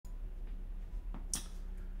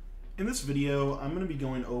In this video, I'm going to be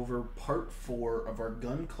going over part 4 of our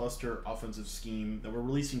gun cluster offensive scheme that we're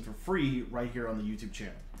releasing for free right here on the YouTube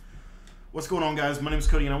channel. What's going on, guys? My name is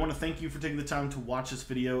Cody, and I want to thank you for taking the time to watch this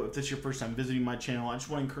video. If this is your first time visiting my channel, I just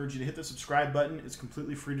want to encourage you to hit the subscribe button. It's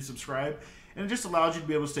completely free to subscribe, and it just allows you to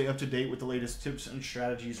be able to stay up to date with the latest tips and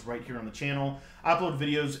strategies right here on the channel. I upload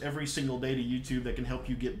videos every single day to YouTube that can help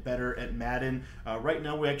you get better at Madden. Right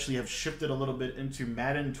now, we actually have shifted a little bit into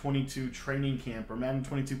Madden 22 training camp or Madden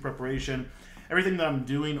 22 preparation. Everything that I'm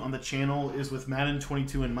doing on the channel is with Madden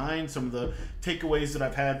 22 in mind, some of the takeaways that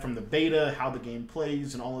I've had from the beta, how the game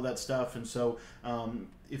plays, and all of that stuff. And so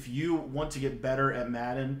if you want to get better at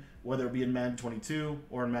Madden, whether it be in Madden 22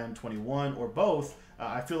 or in Madden 21 or both,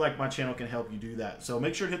 I feel like my channel can help you do that. So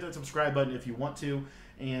make sure to hit that subscribe button if you want to.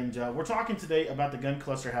 And we're talking today about the gun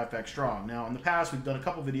cluster halfback strong. Now, in the past, we've done a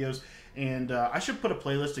couple videos, and I should put a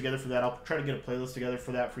playlist together for that. I'll try to get a playlist together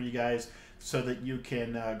for that for you guys, so that you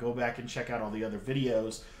can go back and check out all the other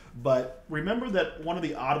videos. But remember that one of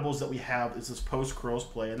the audibles that we have is this post curls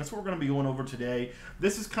play, and that's what we're going to be going over today.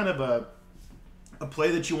 This is kind of a play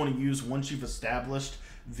that you want to use once you've established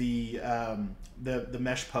the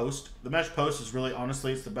mesh post. The mesh post is really,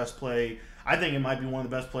 honestly, it's the best play. I think it might be one of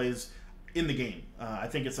the best plays in the game. I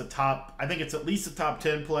think it's at least a top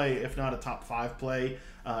 10 play, if not a top 5 play.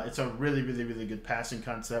 It's a really good passing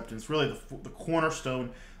concept, and it's really the cornerstone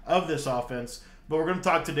of this offense. But we're going to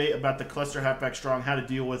talk today about the cluster halfback strong, how to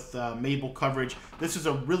deal with Mabel coverage. This is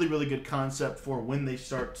a really good concept for when they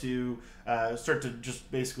start to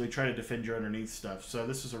just basically try to defend your underneath stuff. So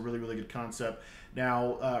this is a really good concept.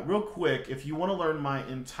 Now, real quick, if you want to learn my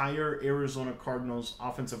entire Arizona Cardinals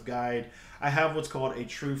offensive guide, I have what's called a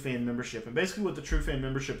True Fan membership. And basically what the True Fan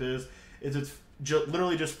membership is it's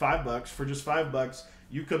literally just $5. For just $5,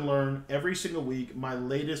 you can learn every single week my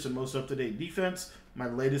latest and most up-to-date defense, my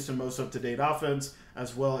latest and most up-to-date offense,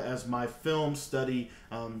 as well as my film study,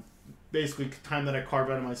 basically time that I carve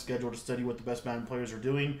out of my schedule to study what the best Madden players are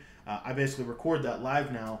doing. I basically record that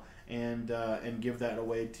live now and give that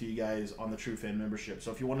away to you guys on the True Fan membership.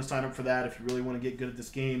 So if you want to sign up for that, if you really want to get good at this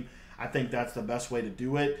game, I think that's the best way to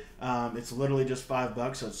do it. It's literally just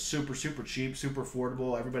 $5, so it's super cheap, super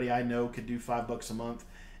affordable. Everybody I know could do $5 a month,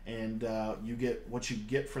 and you get what you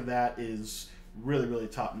get for that is really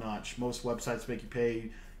top notch. Most websites make you pay,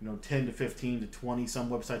 10 to 15 to 20. Some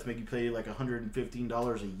websites make you pay like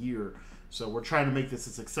 $115 a year. So we're trying to make this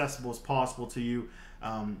as accessible as possible to you,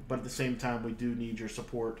 but at the same time, we do need your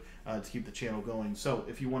support to keep the channel going. So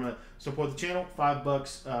if you want to support the channel,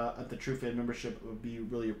 $5 at the True Fan membership would be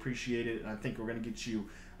really appreciated, and I think we're going to get you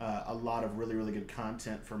a lot of really good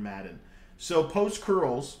content for Madden. So post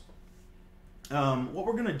curls, what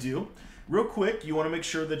we're going to do, real quick, you want to make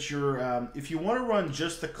sure that you're, if you want to run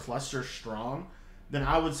just the cluster strong, then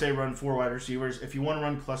I would say run 4 wide receivers. If you want to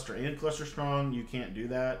run cluster and cluster strong, you can't do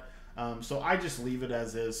that. So I just leave it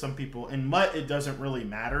as is. Some people, in MUT, it doesn't really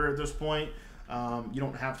matter at this point. You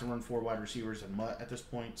don't have to run 4 wide receivers in MUT at this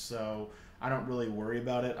point, so I don't really worry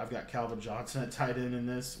about it. I've got Calvin Johnson at tight end in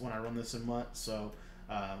this when I run this in MUT. So,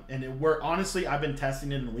 honestly, I've been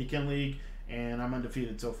testing it in the weekend league, and I'm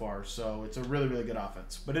undefeated so far. So it's a really good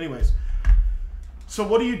offense. But anyways, so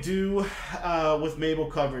what do you do with Mabel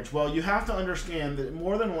coverage? Well, you have to understand that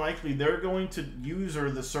more than likely they're going to use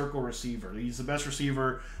the circle receiver. He's the best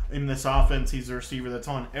receiver in this offense. He's the receiver that's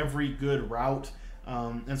on every good route.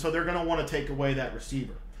 And so they're going to want to take away that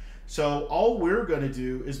receiver. So all we're going to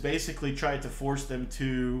do is basically try to force them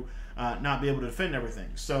to not be able to defend everything.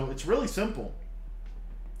 So it's really simple.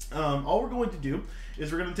 All we're going to do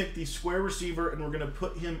is we're going to take the square receiver and we're going to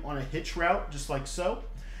put him on a hitch route, just like so.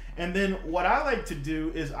 And then what I like to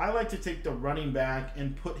do is I like to take the running back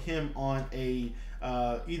and put him on a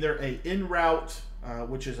either a in route,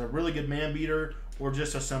 which is a really good man beater, or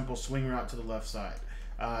just a simple swing route to the left side.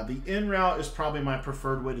 The in route is probably my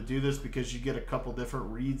preferred way to do this because you get a couple different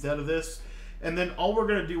reads out of this. And then all we're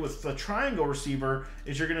going to do with the triangle receiver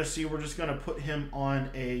is you're going to see we're just going to put him on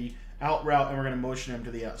a out route and we're going to motion him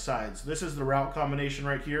to the outside. So this is the route combination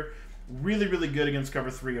right here. Really good against cover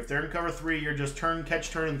 3. If they're in cover 3, you're just catch,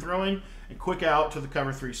 turn, and throwing, and quick out to the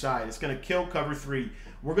cover 3 side. It's going to kill cover 3.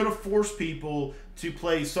 We're going to force people to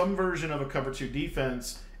play some version of a cover 2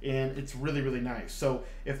 defense, and it's really nice. So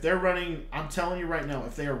if they're running, I'm telling you right now,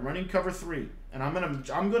 if they are running cover 3, and I'm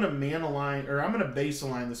gonna man align, or I'm gonna base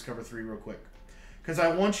align this cover 3 real quick, because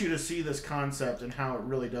I want you to see this concept and how it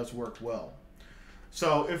really does work well.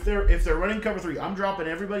 So if they're running cover 3, I'm dropping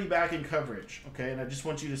everybody back in coverage, okay? And I just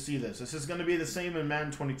want you to see this. This is going to be the same in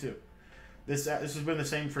Madden 22. This has been the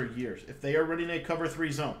same for years. If they are running a cover 3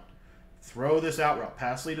 zone, throw this out route,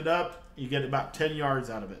 pass lead it up, you get about 10 yards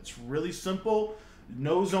out of it. It's really simple,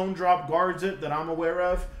 No zone drop guards it that I'm aware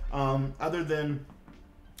of, other than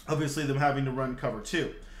obviously them having to run cover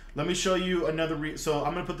 2. Let me show you another. So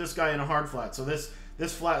I'm going to put this guy in a hard flat. So this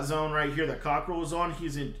flat zone right here that Cockrell is on,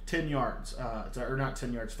 he's in 10 yards, or not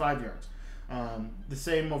 10 yards, 5 yards. The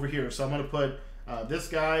same over here. So I'm going to put this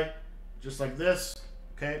guy just like this,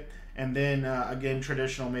 okay? And then, again,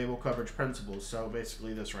 traditional Mabel coverage principles. So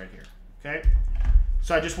basically this right here, okay?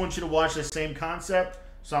 So I just want you to watch the same concept.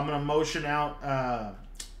 So I'm going to motion out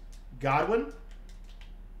Godwin.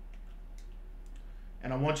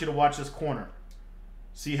 And I want you to watch this corner.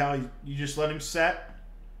 See how you just let him set.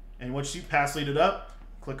 And once you pass lead it up,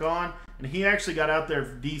 click on. And he actually got out there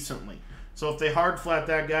decently. So if they hard flat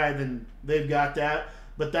that guy, then they've got that.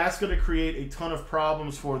 But that's going to create a ton of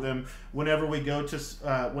problems for them whenever we go to,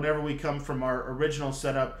 whenever we come from our original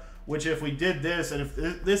setup. Which if we did this, and if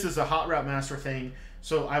this is a Hot Route Master thing,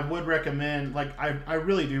 so I would recommend, like I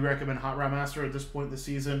really do recommend Hot Route Master at this point in the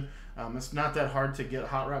season. It's not that hard to get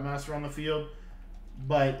Hot Route Master on the field.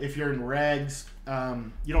 But if you're in regs,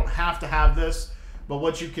 you don't have to have this. But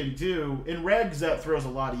what you can do in regs, that throws a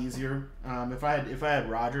lot easier. If I had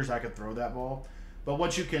Rodgers, I could throw that ball. But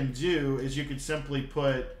what you can do is you could simply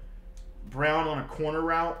put Brown on a corner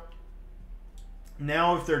route.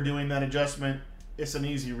 Now, if they're doing that adjustment, it's an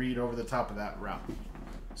easy read over the top of that route.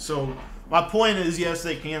 So my point is, yes,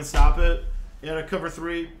 they can stop it in a cover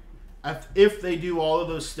 3 if they do all of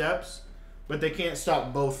those steps, but they can't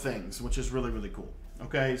stop both things, which is really, really cool.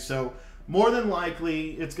 Okay, so more than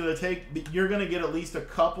likely, it's going to take, you're going to get at least a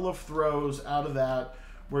couple of throws out of that,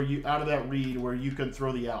 out of that read where you can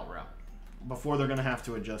throw the out route before they're going to have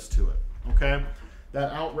to adjust to it. Okay,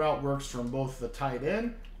 that out route works from both the tight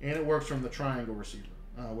end and it works from the triangle receiver,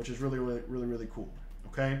 which is really, really, really, really cool.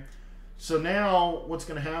 Okay, so now what's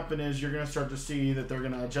going to happen is you're going to start to see that they're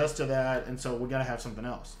going to adjust to that, and so we got to have something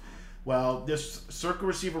else. Well, this circle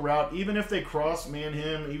receiver route, even if they cross man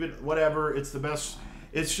him, even whatever, it's the best.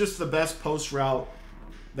 It's just the best post route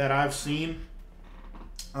that I've seen.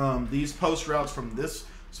 These post routes from this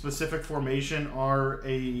specific formation are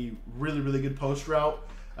a really, really good post route.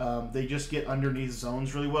 They just get underneath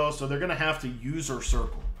zones really well, so they're going to have to use or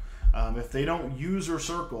circle. If they don't use or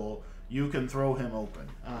circle, you can throw him open.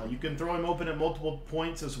 You can throw him open at multiple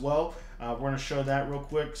points as well. We're going to show that real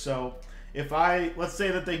quick. So if let's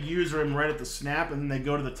say that they use him right at the snap and then they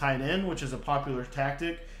go to the tight end, which is a popular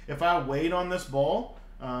tactic. If I wait on this ball,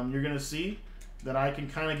 you're going to see that I can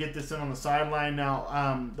kind of get this in on the sideline.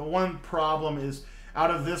 Now, the one problem is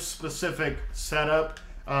out of this specific setup,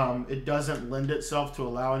 it doesn't lend itself to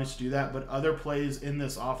allowing us to do that. But other plays in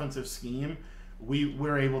this offensive scheme,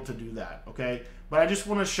 we're able to do that, okay? But I just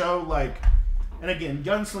want to show, like, and again,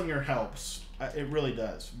 Gunslinger helps. It really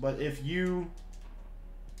does. But if you,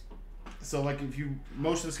 so like if you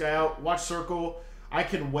motion this guy out, watch circle, I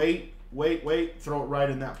can wait, throw it right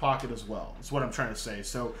in that pocket as well. That's what I'm trying to say.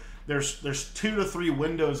 So there's 2 to 3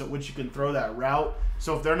 windows at which you can throw that route.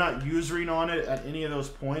 So if they're not usering on it at any of those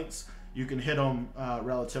points, you can hit them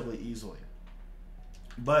relatively easily.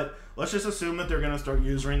 But let's just assume that they're going to start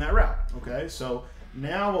using that route. Okay, so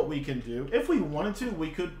now what we can do, if we wanted to, we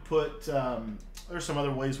could put, there's some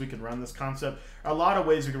other ways we can run this concept. A lot of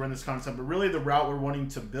ways we can run this concept, but really the route we're wanting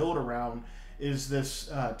to build around is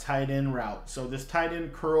this tight end route. So this tight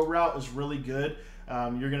end curl route is really good.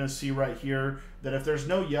 You're going to see right here that if there's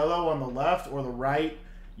no yellow on the left or the right,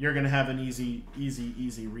 you're going to have an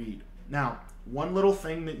easy read. Now, one little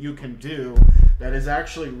thing that you can do that is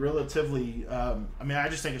actually relatively, I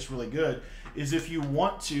just think it's really good, is if you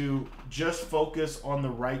want to just focus on the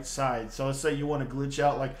right side. So let's say you want to glitch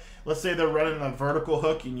out, like let's say they're running a vertical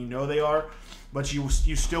hook and you know they are, but you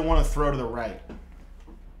still want to throw to the right.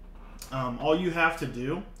 All you have to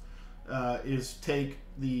do is take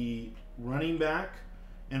the running back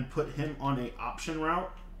and put him on a option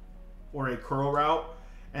route or a curl route,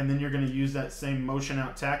 and then you're going to use that same motion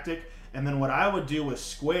out tactic. And then what I would do with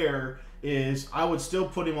square is I would still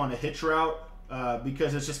put him on a hitch route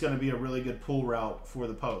because it's just going to be a really good pull route for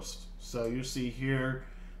the post. So you see here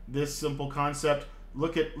this simple concept.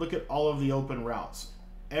 Look at all of the open routes.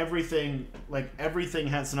 Everything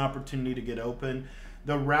has an opportunity to get open.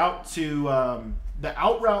 The route to the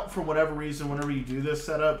out route, for whatever reason, whenever you do this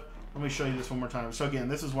setup, let me show you this one more time. So again,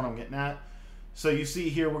 this is what I'm getting at. So you see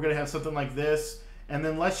here, we're going to have something like this. And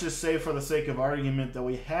then let's just say, for the sake of argument, that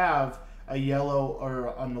we have a yellow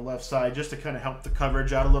or on the left side just to kind of help the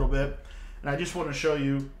coverage out a little bit. And I just want to show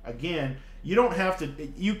you, again, you don't have to,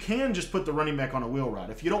 you can just put the running back on a wheel route.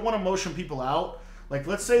 If you don't want to motion people out, like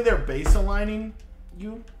let's say they're base aligning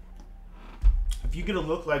you, if you get a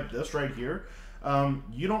look like this right here,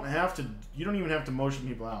 you don't even have to motion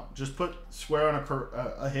people out. Just put square on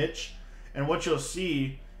a hitch, and what you'll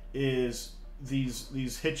see is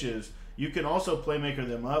these hitches. You can also playmaker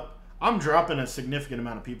them up. I'm dropping a significant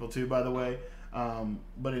amount of people too, by the way.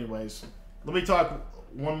 But anyways, let me talk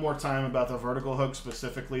one more time about the vertical hook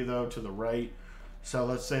specifically, though, to the right. So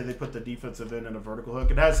let's say they put the defensive end in a vertical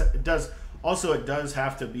hook. It does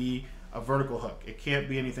have to be a vertical hook. It can't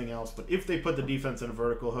be anything else. But if they put the defense in a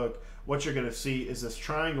vertical hook, what you're going to see is this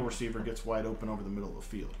triangle receiver gets wide open over the middle of the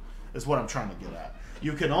field. Is what I'm trying to get at.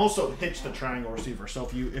 You can also hitch the triangle receiver. So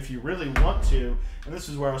if you really want to, and this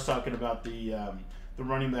is where I was talking about the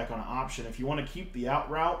running back on an option. If you want to keep the out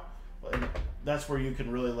route, that's where you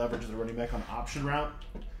can really leverage the running back on option route.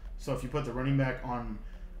 So if you put the running back on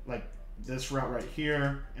like this route right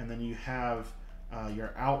here, and then you have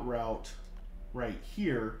your out route right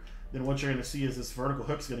here, then what you're going to see is this vertical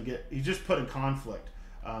hook's going to get, he's just put in conflict.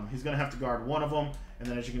 He's going to have to guard one of them, and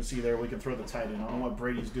then as you can see there, we can throw the tight end. I don't know what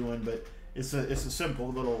Brady's doing, but it's a simple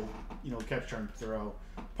little catch turn throw.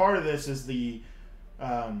 Part of this is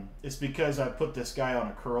it's because I put this guy on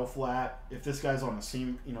a curl flat. If this guy's on a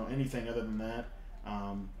seam, anything other than that,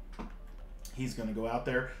 he's going to go out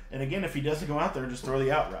there. And again, if he doesn't go out there, just throw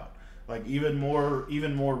the out route. Like even more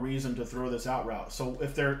reason to throw this out route. So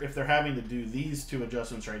if they're having to do these two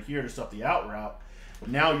adjustments right here to stop the out route,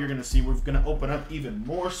 now you're going to see we're going to open up even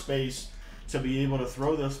more space to be able to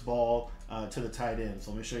throw this ball to the tight end.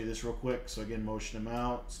 So let me show you this real quick. So again, motion him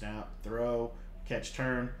out, snap, throw, catch,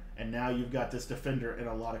 turn, and now you've got this defender in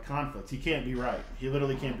a lot of conflict. He can't be right. He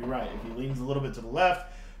literally can't be right. If he leans a little bit to the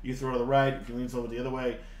left, you throw to the right. If he leans a little bit the other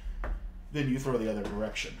way, then you throw the other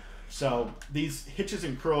direction. So these hitches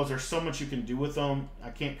and curls, there's so much you can do with them. I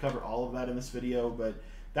can't cover all of that in this video, but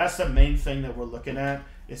that's the main thing that we're looking at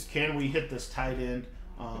is can we hit this tight end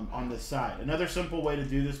on this side. Another simple way to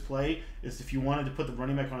do this play is if you wanted to put the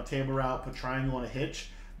running back on a table route, put triangle on a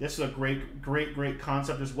hitch. This is a great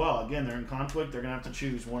concept as well. Again, they're in conflict. They're going to have to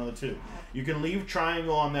choose one of the two. You can leave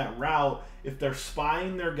triangle on that route if they're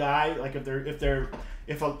spying their guy. Like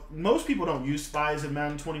most people don't use spies in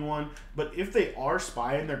Madden 21, but if they are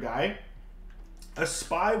spying their guy, a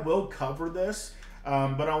spy will cover this.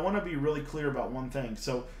 But I want to be really clear about one thing.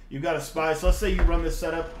 So you've got a spy. So let's say you run this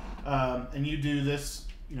setup and you do this,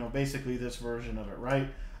 basically this version of it, right?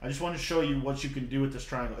 I just want to show you what you can do with this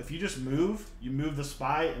triangle. If you just move, you move the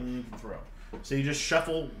spy and then you can throw. So you just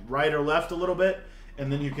shuffle right or left a little bit,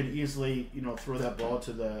 and then you can easily, throw that ball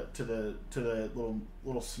to the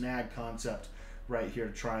little snag concept right here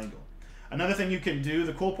to triangle. Another thing you can do,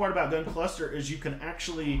 the cool part about Gun Cluster is you can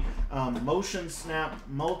actually motion snap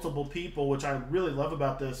multiple people, which I really love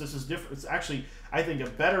about this. This is different. It's actually, I think, a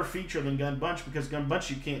better feature than Gun Bunch because Gun Bunch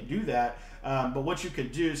you can't do that. But what you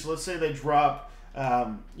could do, so let's say they drop,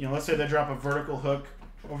 let's say they drop a vertical hook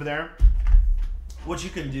over there. What you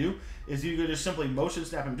can do is you can just simply motion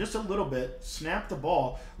snap him just a little bit, snap the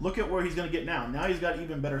ball, look at where he's going to get now. Now he's got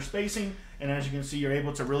even better spacing, and as you can see, you're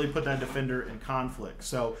able to really put that defender in conflict.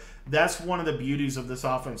 So that's one of the beauties of this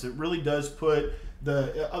offense. It really does put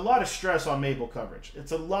a lot of stress on Mabel coverage.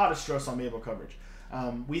 It's a lot of stress on Mabel coverage.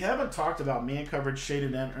 We haven't talked about man coverage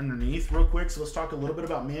shaded underneath real quick, so let's talk a little bit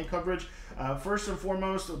about man coverage. First and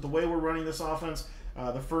foremost, the way we're running this offense,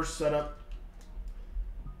 the first setup,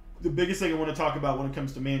 the biggest thing I want to talk about when it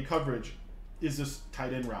comes to man coverage is this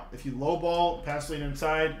tight end route. If you low ball, pass lane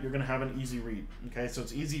inside, you're going to have an easy read. Okay, so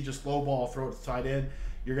it's easy, just low ball, throw it to tight end.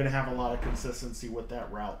 You're going to have a lot of consistency with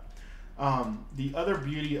that route. The other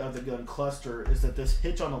beauty of the Gun Cluster is that this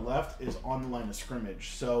hitch on the left is on the line of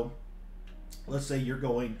scrimmage. So let's say you're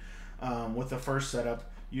going with the first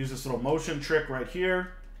setup, use this little motion trick right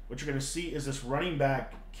here. What you're going to see is this running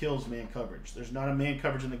back kills man coverage. There's not a man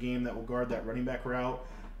coverage in the game that will guard that running back route.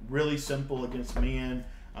 Really simple against man.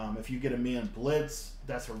 If you get a man blitz,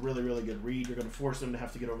 that's a really good read. You're going to force them to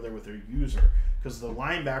have to get over there with their user because the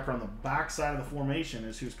linebacker on the back side of the formation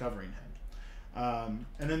is who's covering him.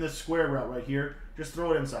 And then this square route right here, just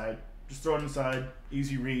throw it inside. Just throw it inside.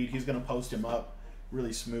 Easy read. He's going to post him up.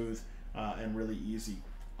 Really smooth and really easy.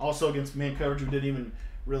 Also against man coverage, we didn't even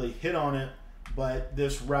really hit on it, but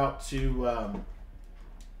this route to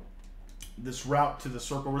the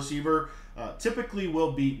circle receiver typically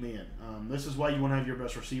will beat man. This is why you want to have your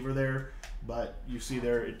best receiver there, but you see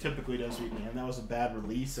there it typically does beat man. That was a bad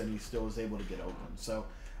release, and he still was able to get open. So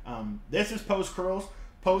this is post curls.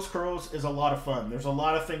 Post curls is a lot of fun. There's a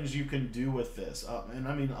lot of things you can do with this, and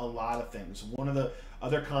I mean a lot of things. One of the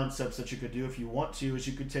other concepts that you could do if you want to is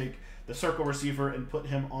you could take the circle receiver and put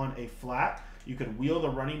him on a flat. You could wheel the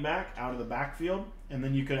running back out of the backfield, and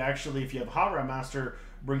then you could actually, if you have Hot Route Master,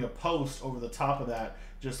 bring a post over the top of that,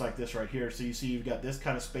 just like this right here. So you see you've got this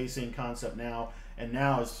kind of spacing concept now, and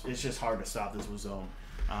now it's just hard to stop this with zone.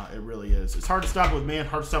 It really is. It's hard to stop with man,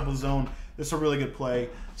 hard to stop with zone. This is a really good play.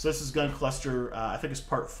 So this is Gun Cluster. I think it's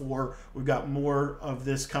part 4. We've got more of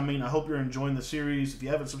this coming. I hope you're enjoying the series. If you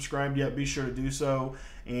haven't subscribed yet, be sure to do so.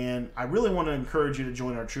 And I really want to encourage you to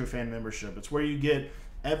join our True Fan membership. It's where you get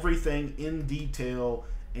everything in detail,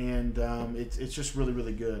 and it's just really,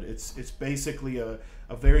 really good. It's basically a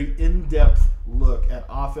very in-depth look at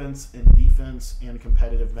offense and defense and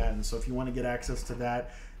competitive Madden. So if you want to get access to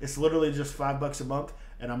that, it's literally just $5 a month,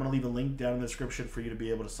 and I'm going to leave a link down in the description for you to be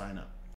able to sign up.